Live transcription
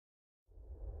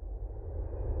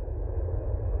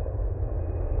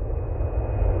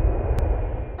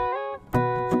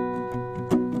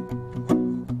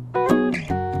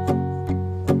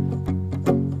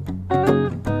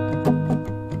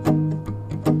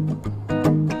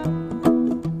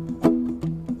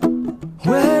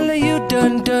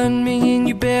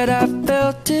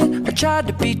tried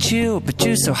to be chill, but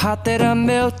you're so hot that I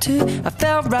melted. I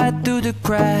fell right through the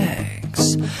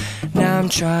cracks. Now I'm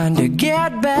trying to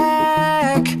get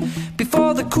back.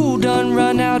 Before the cool done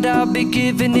run out, I'll be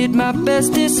giving it my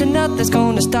bestest, and nothing's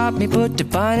gonna stop me but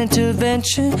divine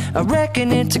intervention. I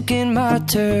reckon it's again my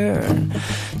turn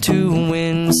to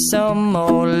win some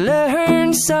or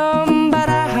learn some, but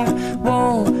I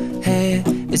won't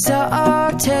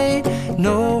hesitate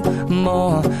no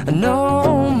more,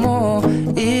 no more.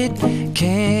 It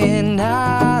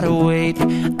cannot wait.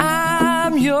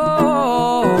 I'm yours.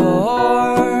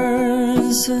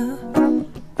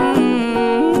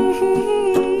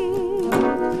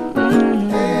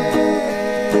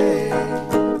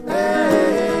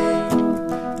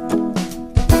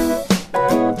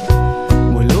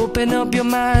 Open up your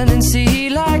mind and see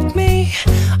like me.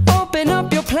 Open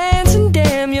up your plans and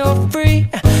damn, you're free.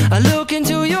 I look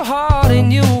into your heart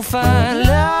and you'll find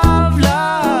love,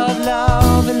 love,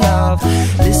 love, and love.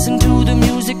 Listen to the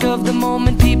music of the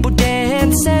moment, people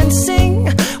dance and sing.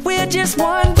 We're just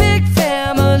one big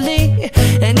family,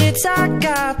 and it's our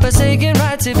God-forsaken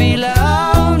right to be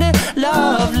loved.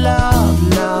 Love, love,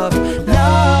 love,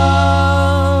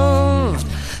 love.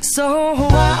 So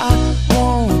I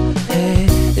won't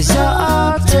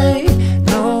hesitate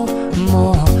no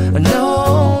more,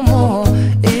 no more.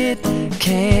 It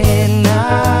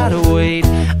cannot wait.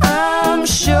 I'm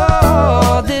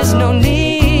sure there's no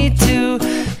need to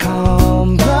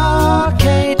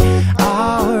complicate.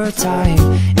 Our time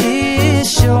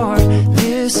is short.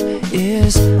 This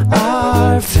is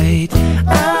our fate.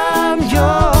 I'm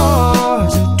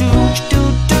yours. Do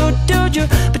you,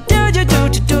 but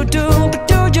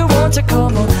do you want to come